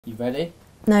You ready?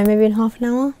 No, maybe in half an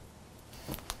hour.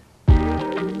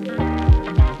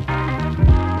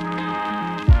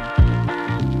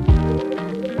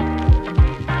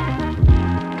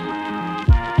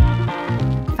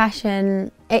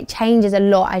 Fashion, it changes a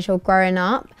lot as you're growing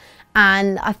up,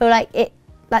 and I feel like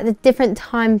the different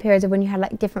time periods of when you had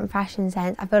like different fashion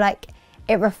sense, I feel like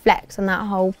it reflects on that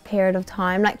whole period of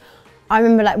time. Like I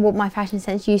remember like what my fashion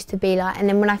sense used to be like, and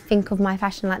then when I think of my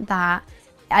fashion like that,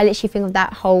 I literally think of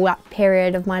that whole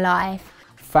period of my life.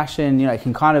 Fashion, you know, it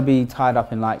can kind of be tied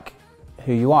up in like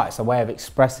who you are. It's a way of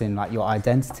expressing like your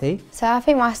identity. So I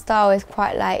think my style is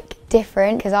quite like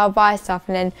different, because I'll buy stuff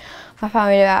and then my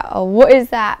family are like, oh, what is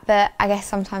that? But I guess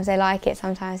sometimes they like it,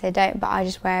 sometimes they don't, but I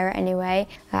just wear it anyway.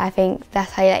 I think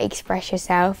that's how you like, express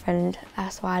yourself, and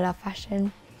that's why I love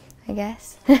fashion, I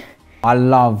guess. I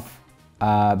love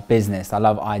business, I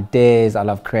love ideas, I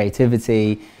love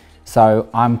creativity. So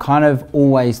I'm kind of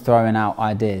always throwing out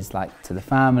ideas like to the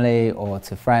family or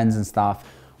to friends and stuff.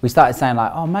 We started saying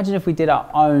like, oh, imagine if we did our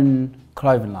own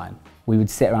clothing line. We would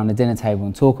sit around the dinner table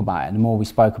and talk about it, and the more we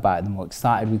spoke about it, the more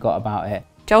excited we got about it.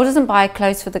 Joel doesn't buy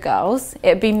clothes for the girls.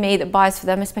 It'd be me that buys for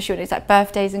them, especially when it's like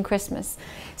birthdays and Christmas.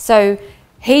 So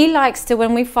he likes to,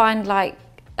 when we find like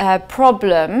a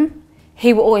problem,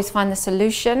 he will always find the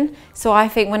solution. So I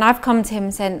think when I've come to him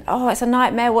and said, oh, it's a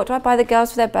nightmare, what do I buy the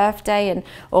girls for their birthday?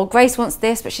 Or Grace wants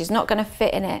this, but she's not gonna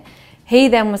fit in it. He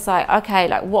then was like, okay,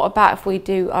 like what about if we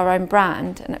do our own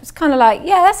brand? And it was kind of like,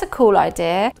 yeah, that's a cool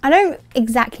idea. I don't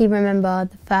exactly remember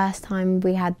the first time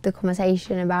we had the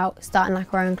conversation about starting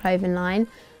like our own clothing line.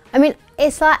 I mean,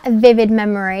 it's like a vivid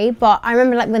memory, but I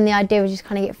remember like when the idea would just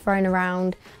kind of get thrown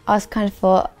around. I was kind of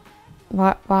thought,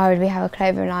 why would we have a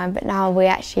clothing line? But now we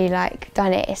actually like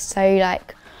done it, it's so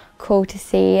like cool to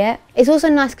see it. It's also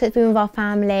nice because it's been with our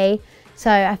family, so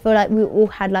I feel like we all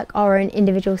had like our own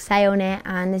individual say on it,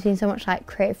 and there's been so much like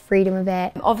creative freedom with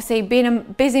it. Obviously being a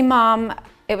busy mum,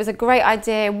 it was a great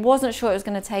idea, wasn't sure it was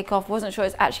going to take off, wasn't sure it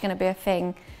was actually going to be a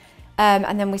thing.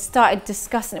 And then we started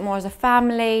discussing it more as a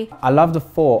family. I love the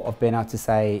thought of being able to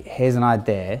say, here's an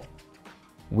idea,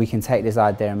 we can take this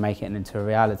idea and make it into a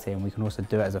reality, and we can also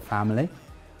do it as a family.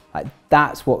 Like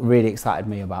that's what really excited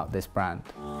me about this brand.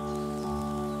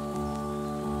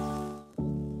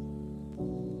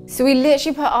 So we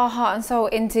literally put our heart and soul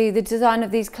into the design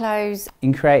of these clothes.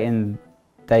 In creating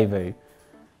Davu,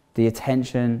 the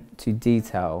attention to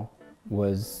detail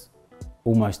was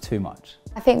almost too much.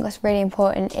 I think what's really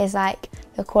important is like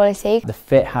the quality. The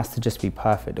fit has to just be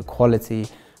perfect. The quality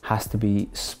has to be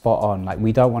spot on. Like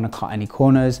we don't want to cut any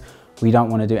corners. We don't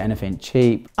want to do anything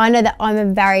cheap. I know that I'm a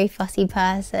very fussy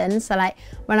person, so like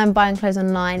when I'm buying clothes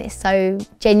online, it's so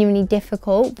genuinely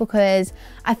difficult because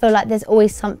I feel like there's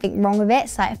always something wrong with it.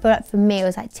 So I feel like for me, it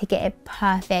was like to get it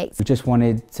perfect. We just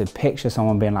wanted to picture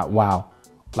someone being like, wow,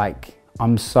 like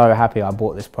I'm so happy I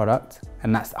bought this product,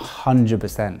 and that's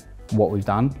 100% what we've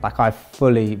done. Like I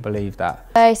fully believe that.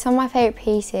 So some of my favourite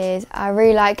pieces, I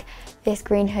really like this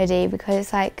green hoodie because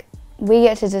it's like, we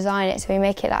get to design it, so we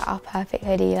make it like our perfect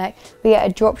hoodie. Like we get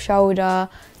a drop shoulder,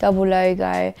 double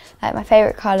logo, like my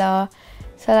favourite colour.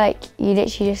 So like you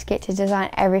literally just get to design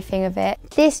everything of it.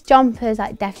 This jumper is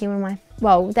like definitely one of my,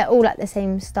 well, they're all like the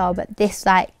same style, but this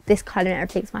colour and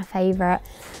everything's my favourite.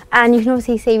 And you can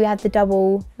obviously see we have the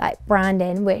double like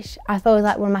branding, which I feel is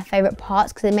like one of my favourite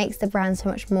parts because it makes the brand so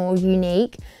much more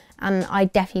unique. And I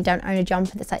definitely don't own a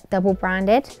jumper that's like double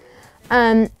branded.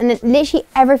 And then literally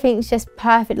everything's just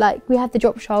perfect. Like we have the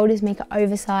drop shoulders, make it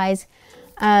oversized.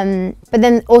 But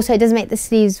then also it doesn't make the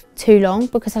sleeves too long,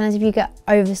 because sometimes if you get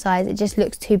oversized, it just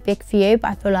looks too big for you. But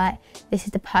I feel like this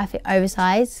is the perfect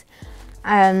oversize.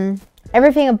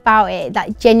 Everything about it,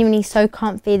 like genuinely so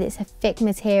comfy. It's a thick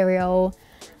material,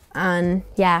 and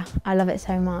yeah, I love it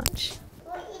so much.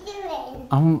 What are you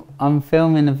doing? I'm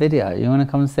filming a video. You want to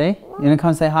come see? You want to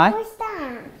come say hi? What's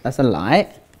that? That's a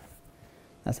light.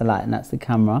 That's a light, and that's the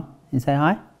camera. You say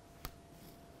hi?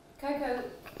 Coco,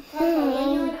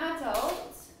 when you're an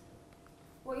adult,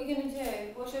 what are you going to do?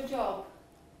 What's your job?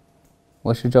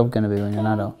 What's your job going to be when you're an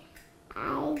adult?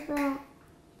 I work at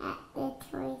the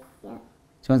toy shop.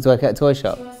 She wants to work at a toy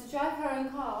shop. She wants to drive her own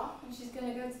car, and she's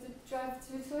going to go to drive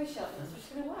to a toy shop. That's what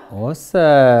she's going to work.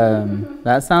 Awesome.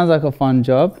 That sounds like a fun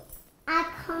job. I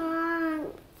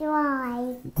can't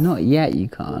drive. Not yet, you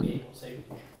can't.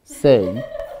 Soon.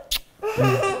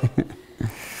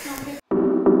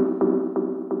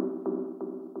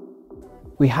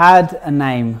 We had a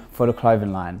name for the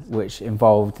clothing line, which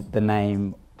involved the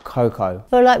name Coco. I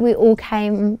feel like we all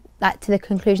came like to the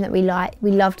conclusion that we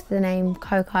loved the name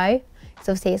Coco, because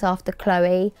obviously it's after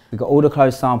Chloe. We got all the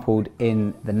clothes sampled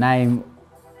in the name,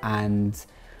 and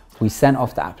We sent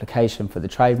off the application for the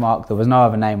trademark. There was no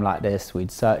other name like this.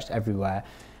 We'd searched everywhere.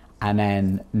 And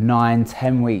then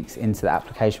 9-10 weeks into the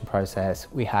application process,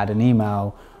 we had an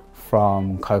email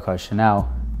from Coco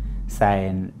Chanel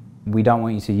saying, we don't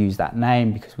want you to use that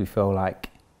name because we feel like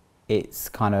it's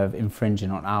kind of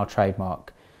infringing on our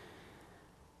trademark.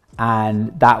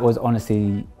 And that was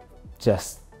honestly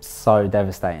just so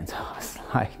devastating to us.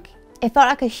 It felt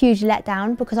like a huge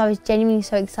letdown because I was genuinely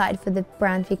so excited for the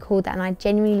brand to be called that, and I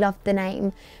genuinely loved the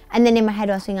name. And then in my head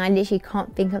I was thinking, I literally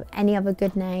can't think of any other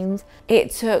good names. It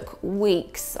took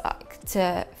weeks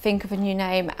to think of a new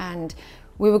name, and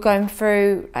we were going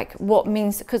through what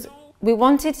means, because we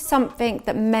wanted something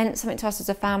that meant something to us as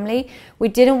a family. We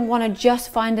didn't want to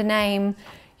just find a name,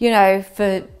 you know,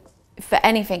 for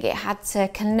anything. It had to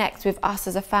connect with us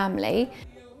as a family.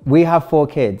 We have 4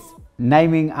 kids.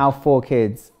 Naming our 4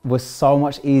 kids was so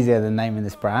much easier than naming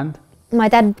this brand. My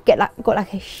dad got a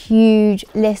huge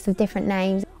list of different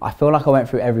names. I feel like I went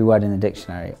through every word in the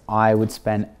dictionary. I would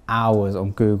spend hours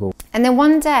on Google. And then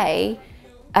one day,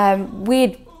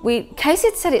 Casey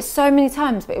had said it so many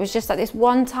times, but it was just like this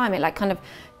one time, it kind of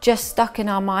just stuck in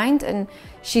our mind. And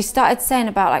she started saying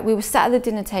about, we were sat at the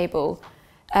dinner table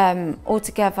all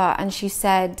together, and she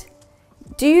said,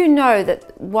 do you know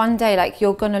that one day,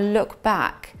 you're gonna look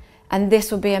back and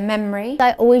this will be a memory?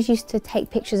 I always used to take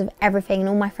pictures of everything, and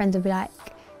all my friends would be like,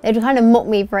 they'd kind of mock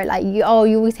me for it, you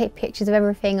always take pictures of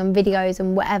everything and videos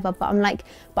and whatever. But I'm like,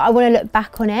 but I want to look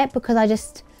back on it because I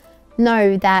just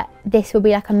know that this will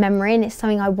be like a memory, and it's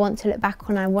something I want to look back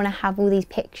on. I want to have all these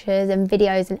pictures and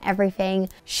videos and everything.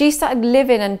 She started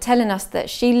living and telling us that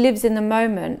she lives in the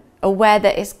moment, aware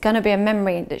that it's going to be a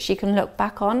memory that she can look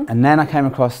back on. And then I came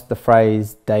across the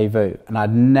phrase debut, and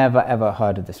I'd never ever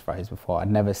heard of this phrase before.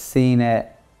 I'd never seen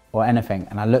it or anything,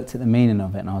 and I looked at the meaning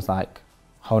of it and I was like,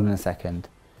 hold on a second.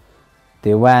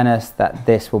 The awareness that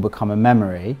this will become a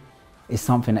memory is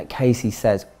something that Casey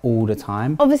says all the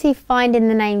time. Obviously finding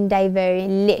the name debut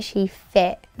literally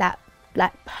fit that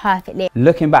perfectly.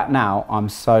 Looking back now, I'm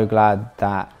so glad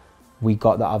that we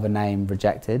got the other name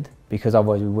rejected, because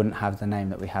otherwise we wouldn't have the name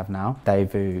that we have now.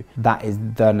 Debut, that is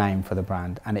the name for the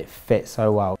brand, and it fits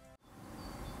so well.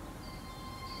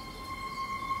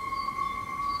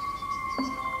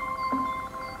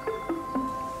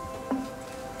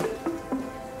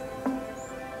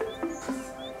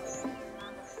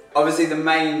 Obviously the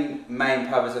main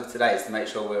purpose of today is to make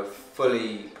sure we're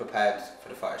fully prepared for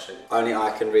the photo shoot. Only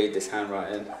I can read this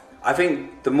handwriting. I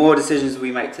think the more decisions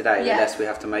we make today, the less we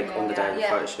have to make on the day of the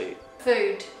photo shoot.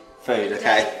 Food. Food,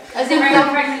 okay. As in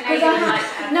pregnant lady,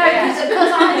 no,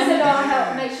 because I said I'll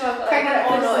help make sure I've got pregnant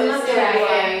or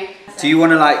not. Do you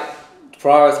want to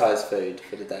prioritise food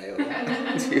for the day? Or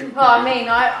well, I mean,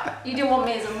 you didn't want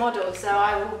me as a model, so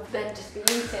I will then just be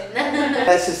eating.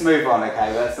 Let's just move on,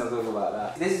 okay? Let's not talk about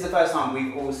that. This is the first time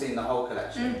we've all seen the whole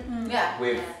collection. Mm-hmm. Yeah.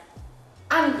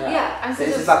 And so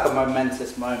this is like a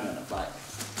momentous moment of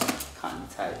cutting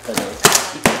the tape. This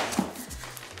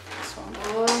one.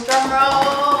 Oh, drum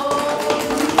roll!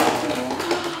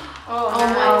 Oh my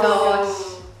gosh.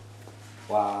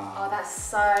 Wow. Oh, that's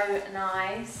so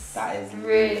nice. That is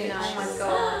really nice. Oh my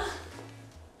god.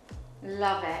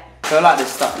 Love it. I feel like there's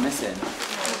stuff missing.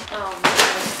 Oh my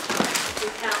god. We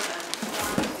count them.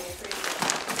 1, 2, 3,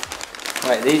 4.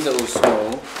 Wait, these are all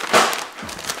small.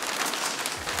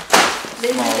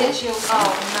 This is literally,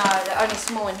 oh no, they're only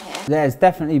small in here. There's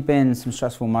definitely been some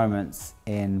stressful moments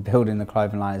in building the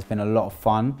clothing line. It's been a lot of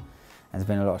fun. There's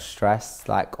been a lot of stress.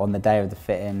 On the day of the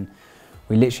fitting,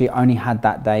 we literally only had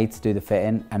that day to do the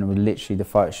fitting, and the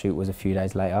photo shoot was a few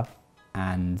days later,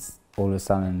 and all of a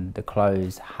sudden the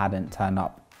clothes hadn't turned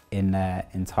up in their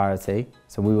entirety.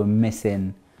 So we were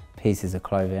missing pieces of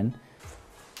clothing.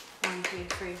 1, 2,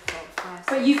 3, 4, 5, 6,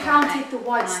 But you 7, counted 8, the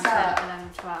white 9, skirt. 10, 11,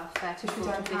 12, 13, Which we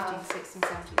 14, don't 15, have. 16,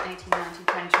 17, 18, 19,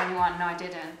 20, 21. No, I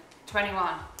didn't.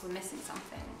 21. We're missing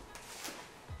something.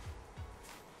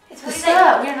 It's the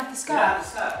skirt. We don't have the skirt.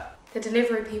 skirt. The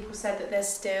delivery people said that there's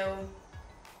still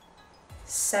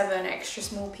 7 extra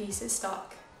small pieces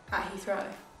stuck at Heathrow.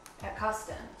 At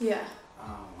Custom. Yeah.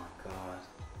 Oh my god.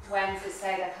 When does it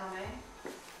say they're coming?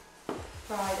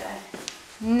 Friday.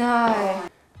 No.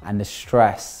 And the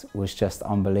stress was just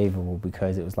unbelievable,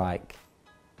 because it was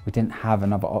we didn't have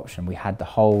another option. We had the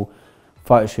whole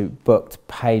photo shoot booked,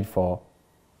 paid for,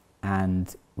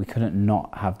 and we couldn't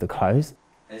not have the clothes.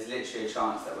 There's literally a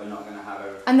chance that we're not going to have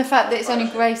everything. And the fact that it's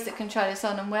only Grace that can try this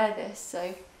on and wear this,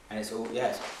 so. And it's all,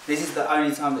 yes. This is the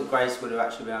only time that Grace would have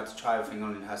actually been able to try everything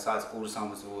on in her size. All the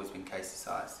samples have always been Casey's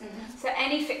size. So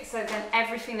then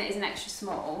everything that is an extra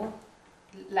small,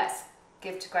 let's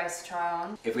give to Grace to try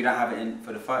on. If we don't have it in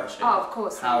for the photo shoot, Oh, of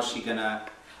course. how's she gonna?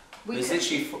 It's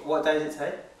literally, what day does it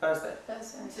take? Thursday?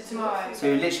 So tomorrow. So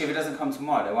literally if it doesn't come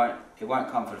tomorrow, it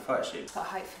won't come for the photo shoot. Got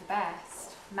hope for the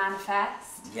best.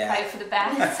 Manifest. Yeah. Hope for the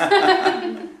best.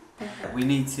 We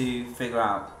need to figure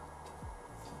out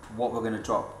what we're going to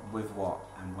drop with what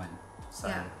and when. So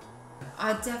Yeah.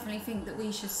 I definitely think that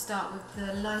we should start with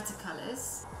the lighter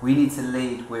colours. we need to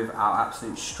lead with our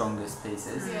absolute strongest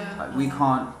pieces. Yeah. Like we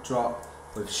can't drop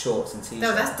with shorts and t-shirts.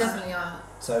 No, that's definitely our...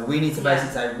 So we need to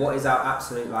basically say what is our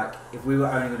absolute, like if we were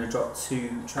only going to drop 2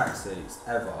 tracksuits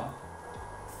ever,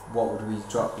 what would we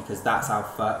drop? Because that's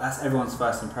that's everyone's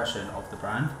first impression of the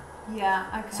brand.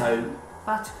 Yeah, okay. So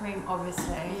buttercream,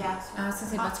 obviously. Yeah. I was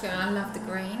going to say buttercream, I love the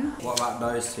green. what about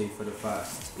those 2 for the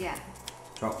first Yeah.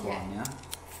 drop one, yeah?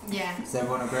 Yeah. Does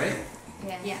everyone agree?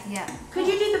 Yeah. Could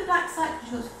you do the black cycling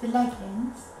shorts with the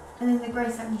leggings and then the grey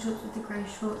cycling shorts with the grey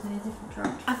shorts and a different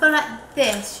drop? I feel like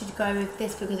this should go with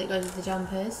this because it goes with the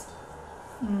jumpers.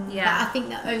 Like, I think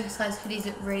that oversized hoodies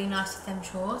look really nice with them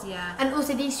shorts. Yeah. And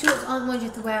also these shorts aren't ones you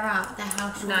have to wear out, they're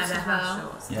house shorts No, they're as well. house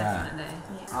shorts, Yeah.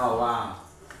 definitely. Oh wow.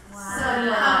 So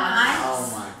nice.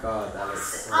 Oh my god, that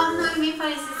looks so I'm good. not even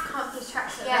funny, this comfy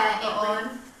tracksuit Yeah, there,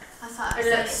 on. I thought It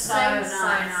looks so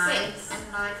nice. And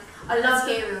like, I love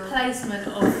material. the placement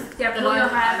of Yeah, pull your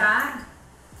hair back.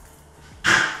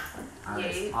 That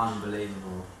looks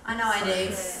unbelievable. I know I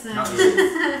do. Not you.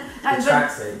 The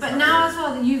tracksuit. But now as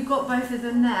well that you've got both of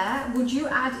them there, would you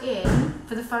add in,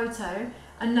 for the photo,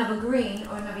 another green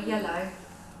or another yellow?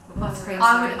 Buttercream.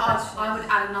 I would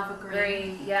add another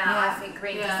green. I think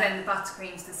green, because Yeah. then the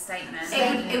buttercream's the statement.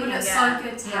 It would look Yeah. so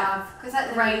good to Yeah. have Because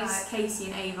like Grace, Casey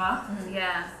and Ava,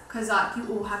 Yeah. because like you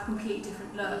all have completely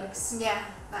different looks. Yeah,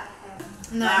 that hair.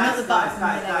 No,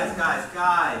 Guys,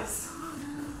 guys.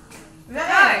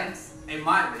 Bones. It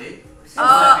might be. It Oh.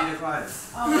 might be the clothes.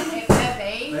 Oh, it could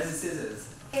be. Where's the scissors?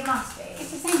 It must be.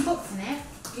 It's the same box, isn't it?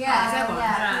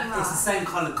 Yeah, It's the same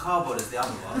coloured cardboard as the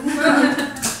other one.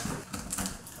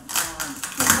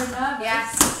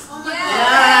 Yes. Oh my Yes!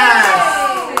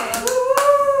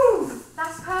 god.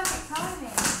 That's perfect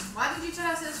timing. Why did you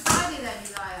tell us it was Friday then,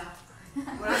 you liar?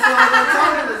 Well, that's why I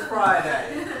told you it was Friday.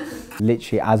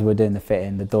 Literally, as we're doing the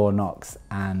fitting, the door knocks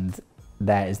and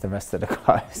there is the rest of the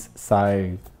clothes.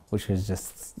 So, which was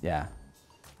just, yeah.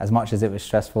 As much as it was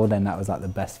stressful, then that was like the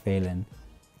best feeling,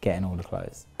 getting all the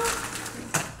clothes.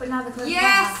 But now the clothes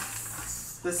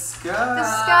Yes! The skirt! The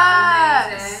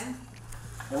skirts!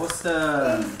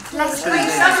 Awesome! Let's Should've bring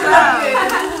been some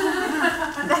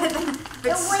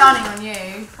It's stunning on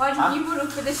you. Why didn't you model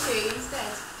for the shoe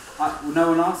instead? Well, no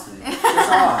one asked me. Just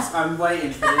ask. I'm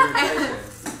waiting for the invitation.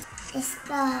 The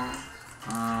skirt.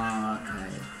 Ah, okay.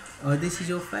 Oh, this is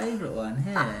your favourite one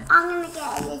here. I'm gonna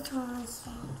get a little one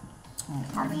instead.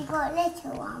 Have you got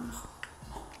little ones?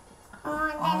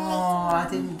 Oh, I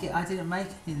didn't make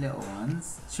any little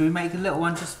ones. Should we make a little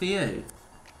one just for you?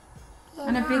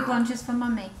 And a big one just for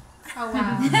mummy. Oh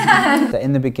wow. So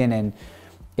in the beginning,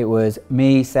 it was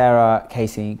me, Sarah,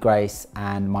 Casey, Grace,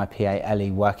 and my PA Ellie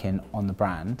working on the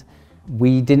brand.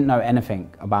 We didn't know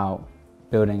anything about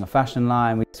building a fashion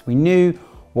line. We knew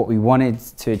what we wanted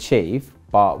to achieve,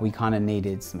 but we kind of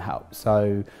needed some help.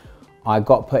 So I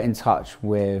got put in touch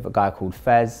with a guy called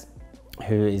Fez,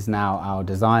 who is now our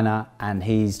designer, and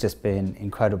he's just been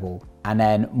incredible. And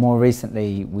then more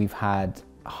recently, we've had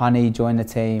Honey join the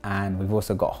team, and we've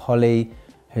also got Holly,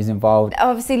 who's involved.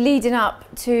 Obviously leading up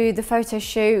to the photo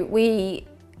shoot, we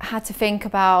had to think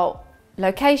about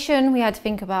location, we had to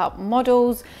think about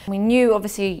models. We knew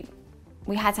obviously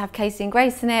we had to have Casey and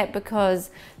Grace in it because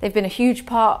they've been a huge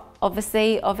part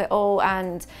obviously of it all,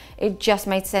 and it just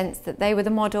made sense that they were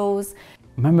the models.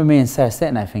 Remember me and Sarah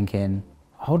sitting there thinking,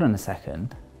 hold on a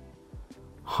second,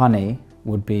 Honey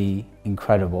would be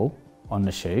incredible on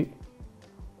the shoot,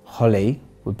 Holly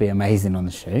would be amazing on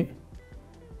the shoot,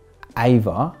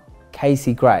 Ava,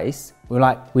 Casey, Grace, we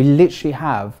literally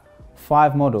have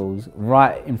 5 models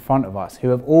right in front of us who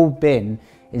have all been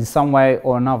in some way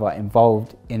or another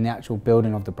involved in the actual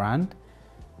building of the brand.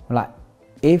 We're like,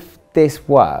 if this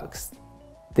works,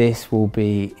 this will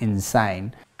be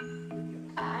insane.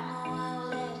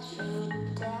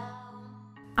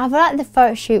 I feel like the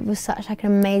photo shoot was such like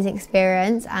an amazing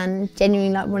experience and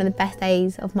genuinely like one of the best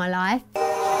days of my life.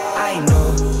 I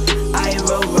know, I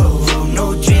roll,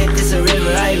 no drip, this a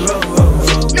river, I roll,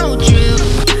 no drip,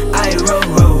 I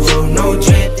roll, no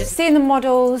drip. Seeing the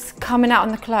models coming out on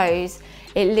the clothes,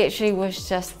 it literally was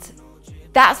just,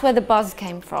 that's where the buzz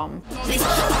came from.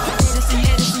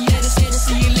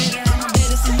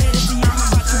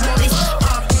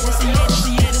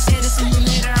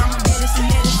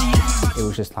 It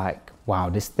was just like, wow,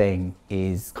 this thing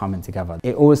is coming together.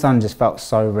 It all of a sudden just felt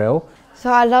so real. So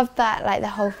I loved that like the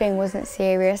whole thing wasn't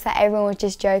serious, that everyone was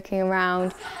just joking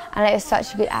around and it was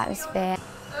such a good atmosphere.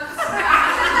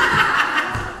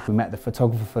 We met the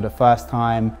photographer for the first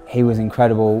time. He was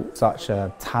incredible, such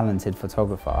a talented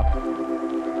photographer.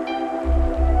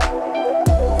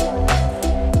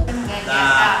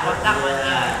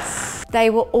 They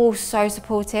were all so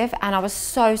supportive and I was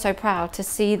so proud to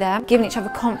see them giving each other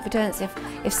confidence.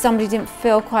 If somebody didn't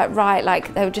feel quite right,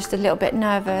 like they were just a little bit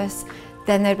nervous,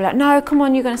 then they'd be like, no, come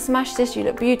on, you're going to smash this, you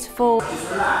look beautiful. Before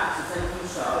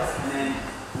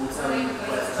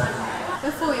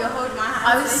you were holding my hand.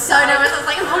 I was so nervous. I was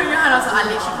like holding your hand. I was like, I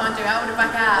literally can't do it. I want to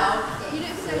back out. You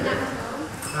look so natural.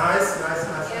 Nice.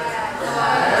 Yeah.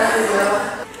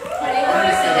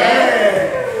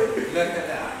 Look at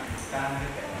that.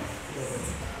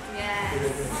 Yeah.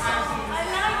 I like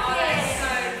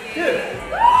it. Good.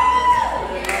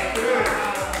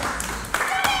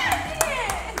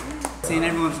 Seeing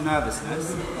everyone's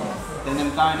nervousness, then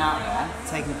them going out there,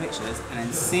 taking pictures, and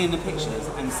then seeing the pictures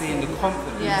and seeing the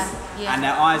confidence, and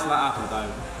their eyes light up and go,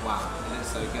 wow, it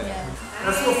looks so good. Yeah.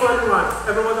 Let's go for everyone.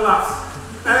 Everyone laughs.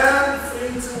 And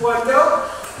 3, 2, 1, go.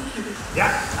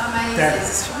 Yeah. Amazing.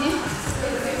 That's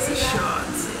shot.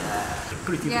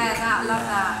 Pretty yeah, big. I love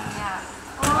that. Yeah.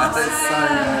 That's so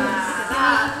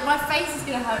nice. My face is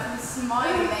going to hurt from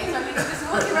smiling. So I'm just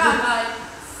walking around like,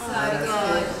 so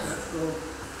good.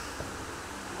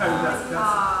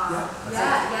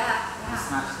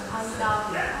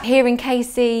 Hearing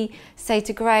Casey say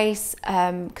to Grace,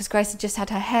 because Grace had just had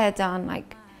her hair done,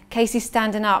 like Casey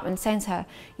standing up and saying to her,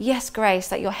 yes Grace,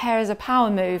 like your hair is a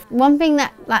power move. One thing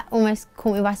that like almost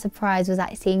caught me by surprise was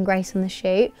like seeing Grace on the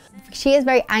shoot. She is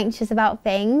very anxious about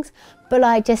things, but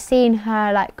like just seeing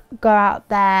her like go out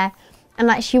there and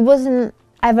like she wasn't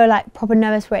ever like proper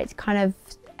nervous where it's kind of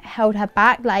held her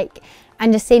back, like,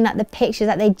 and just seeing like the pictures,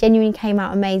 that they genuinely came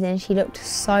out amazing. She looked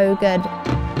so good.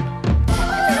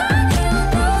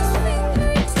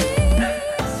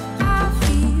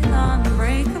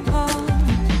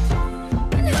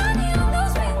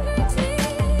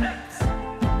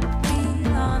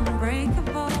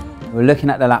 We were looking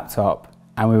at the laptop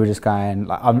and we were just going,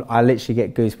 like, I literally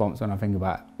get goosebumps when I think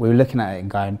about it. We were looking at it and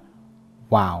going,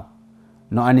 wow.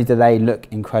 Not only do they look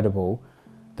incredible,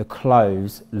 the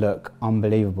clothes look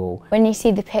unbelievable. When you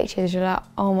see the pictures, you're like,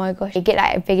 oh my gosh, you get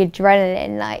like a big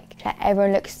adrenaline, like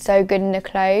everyone looks so good in the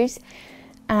clothes.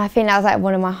 And I think that was like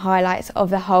one of my highlights of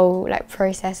the whole like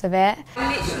process of it.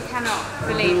 I literally cannot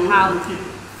believe how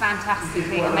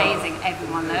fantastically amazing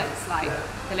everyone looks. Like,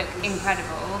 they look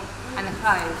incredible. And the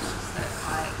clothes just look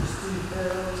like,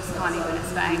 just can't even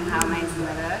explain how amazing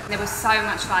they look. There was so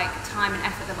much like time and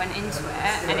effort that went into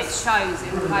it, and it shows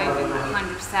in the clothing, like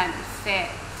 100% the fit,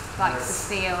 like the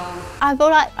feel. I feel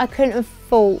like I couldn't have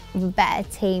thought of a better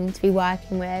team to be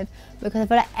working with, because I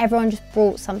feel like everyone just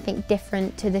brought something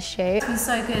different to the shoot. It's been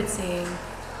so good seeing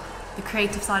the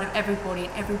creative side of everybody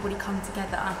and everybody come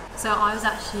together. So I was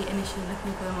actually initially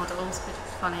looking for the models, which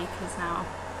is funny because now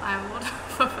I am a model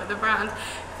for the brand.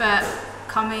 But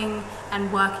coming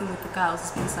and working with the girls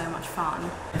has been so much fun.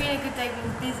 It's been a good day,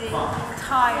 been busy,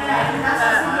 tired,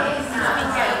 but it's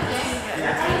been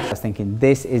good. I was thinking,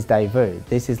 this is Daewoo.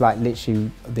 This is like literally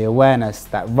the awareness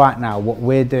that right now, what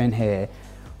we're doing here,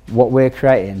 what we're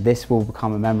creating, this will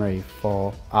become a memory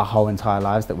for our whole entire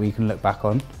lives that we can look back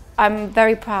on. I'm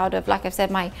very proud of, like I've said,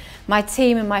 my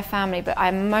team and my family, but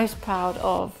I'm most proud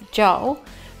of Joel,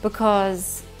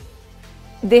 because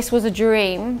this was a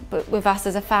dream but with us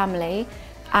as a family,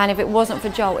 and if it wasn't for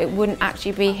Joel, it wouldn't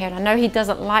actually be here. And I know he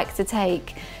doesn't like to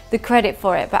take the credit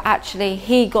for it, but actually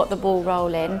he got the ball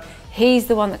rolling. He's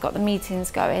the one that got the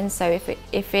meetings going. So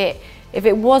if it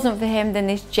wasn't for him, then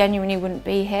this genuinely wouldn't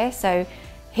be here. So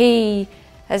he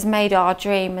has made our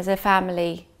dream as a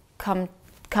family come,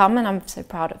 and I'm so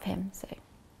proud of him. So.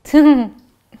 Oh,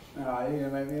 you're gonna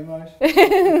make me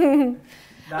emotional.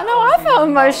 I know, I felt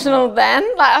emotional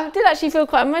then. Like, I did actually feel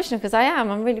quite emotional because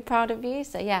I'm really proud of you.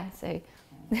 So yeah, so.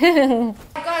 Guys, we've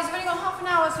only got half an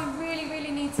hour, so we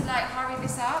really need to like hurry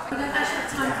this up. We don't actually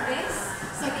have time for this,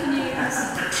 so can you?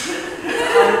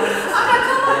 Oh,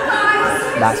 come on,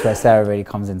 guys! That's where Sarah really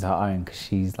comes into her own, because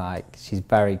she's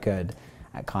very good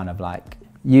at kind of like,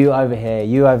 you over here,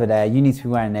 you over there, you need to be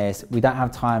wearing this. We don't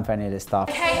have time for any of this stuff.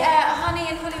 Okay, Honey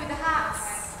and Holly with the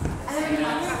hats, and then we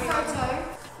can do a photo.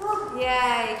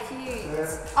 Yay, cute.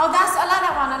 Oh, I like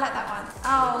that one. I like that one.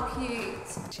 Oh,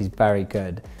 cute. She's very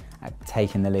good at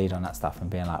taking the lead on that stuff and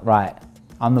being like, right,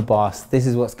 I'm the boss, this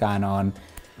is what's going on.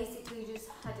 Basically, you just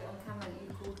had it on camera that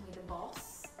you called me the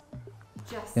boss.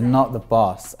 You're not the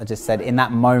boss. I just said in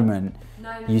that moment,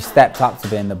 you stepped up to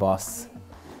being the boss.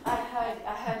 I heard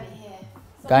it here.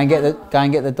 Go and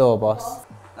get the door, boss.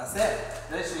 That's it.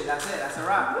 Literally, that's it. That's a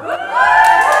wrap.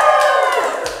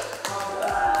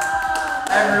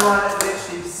 Everyone has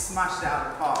literally smashed it out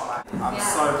of the park. Like, I'm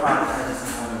so proud of every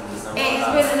single one of them.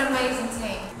 It's been an amazing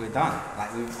team. We're done.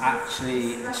 Like, we've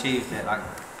actually achieved it. Like,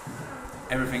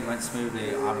 everything went smoothly.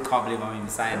 I can't believe I'm even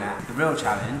saying that. The real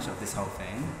challenge of this whole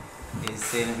thing is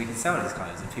seeing if we can sell these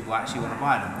clothes, if people actually want to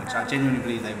buy them, which I genuinely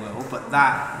believe they will. But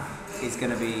that is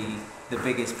going to be the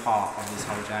biggest part of this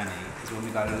whole journey, is when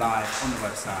we go live on the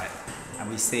website and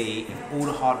we see if all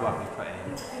the hard work we've put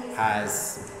in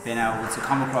has been able to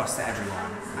come across to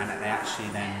everyone and that they actually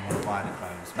then want to buy the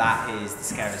clothes. That is the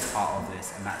scariest part of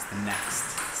this, and that's the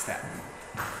next step.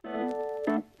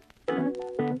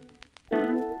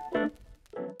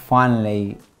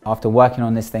 Finally, after working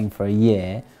on this thing for a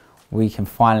year, we can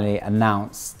finally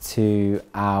announce to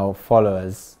our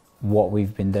followers what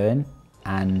we've been doing,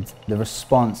 and the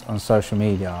response on social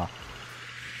media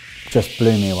just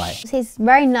blew me away. It's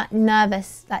very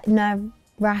nervous, like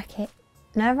nerve-wracking,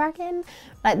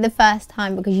 like the first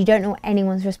time, because you don't know what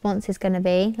anyone's response is going to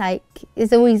be. Like,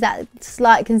 there's always that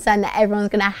slight concern that everyone's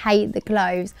going to hate the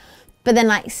clothes. But then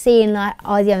like seeing like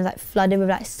our DMs like flooded with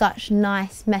like such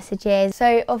nice messages.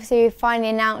 So obviously we finally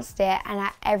announced it and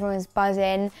like, everyone's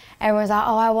buzzing. Everyone's like,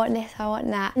 oh, I want this, I want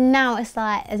that. Now it's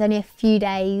like there's only a few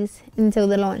days until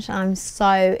the launch and I'm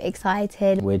so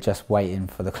excited. We're just waiting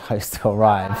for the clothes to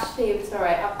arrive. Actually,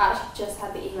 sorry, I've actually just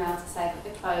had the email to say that the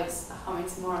clothes are coming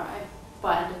tomorrow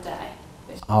by end of day.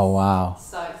 Oh wow.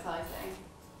 So exciting.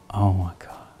 Oh my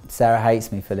God. Sarah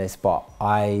hates me for this, but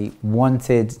I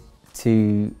wanted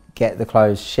to get the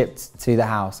clothes shipped to the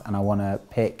house, and I want to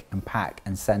pick and pack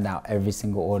and send out every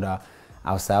single order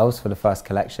ourselves for the first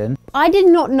collection. I did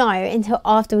not know until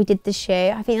after we did the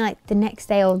shoot, I think like the next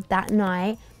day or that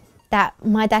night, that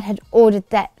my dad had ordered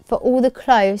that for all the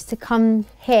clothes to come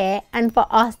here and for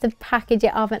us to package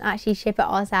it up and actually ship it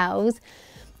ourselves.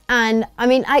 And I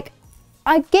mean, like,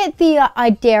 I get the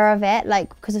idea of it, like,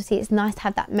 because obviously it's nice to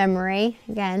have that memory,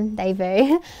 again,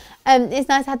 debut. It's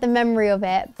nice to have the memory of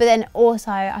it, but then also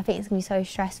I think it's going to be so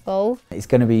stressful. It's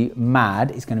going to be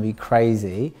mad, it's going to be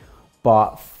crazy,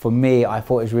 but for me, I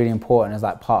thought it was really important as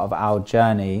like part of our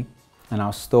journey and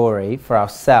our story for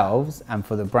ourselves and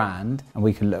for the brand, and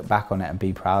we can look back on it and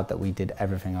be proud that we did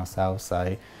everything ourselves.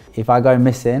 So if I go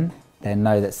missing, then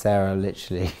know that Sarah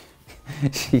literally,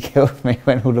 she killed me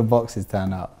when all the boxes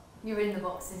turn up. You're in the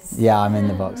boxes. Yeah, I'm in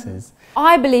the boxes.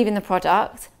 I believe in the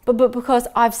product, but because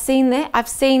I've seen it, I've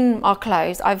seen our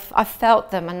clothes, I've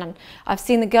felt them, and I've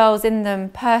seen the girls in them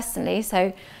personally.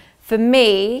 So for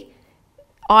me,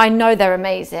 I know they're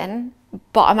amazing,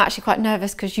 but I'm actually quite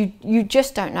nervous because you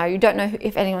just don't know. You don't know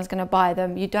if anyone's going to buy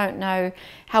them. You don't know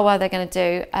how well they're going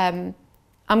to do.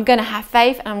 I'm going to have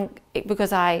faith,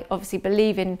 because I obviously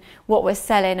believe in what we're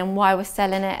selling and why we're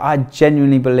selling it. I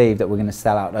genuinely believe that we're going to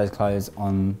sell out those clothes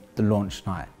on the launch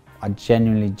night. I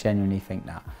genuinely think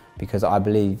that, because I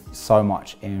believe so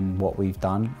much in what we've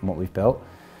done and what we've built.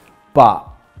 But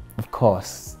of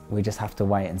course, we just have to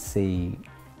wait and see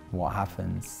what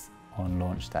happens on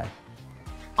launch day.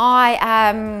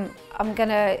 I'm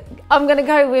gonna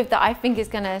go with that. I think it's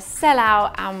gonna sell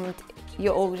out, and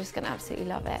you're all just gonna absolutely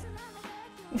love it.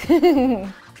 I think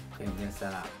we're going to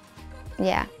sell out.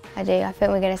 Yeah, I do. I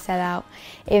think we're going to sell out,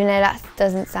 even though that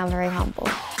doesn't sound very humble.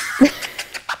 We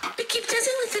keep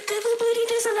dancing with the devil, but he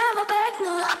doesn't have a back,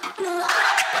 no.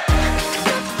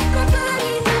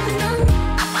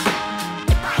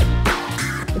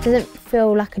 It doesn't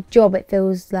feel like a job, it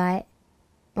feels like,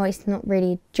 well, it's not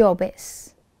really a job,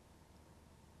 it's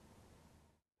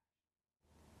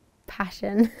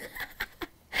passion.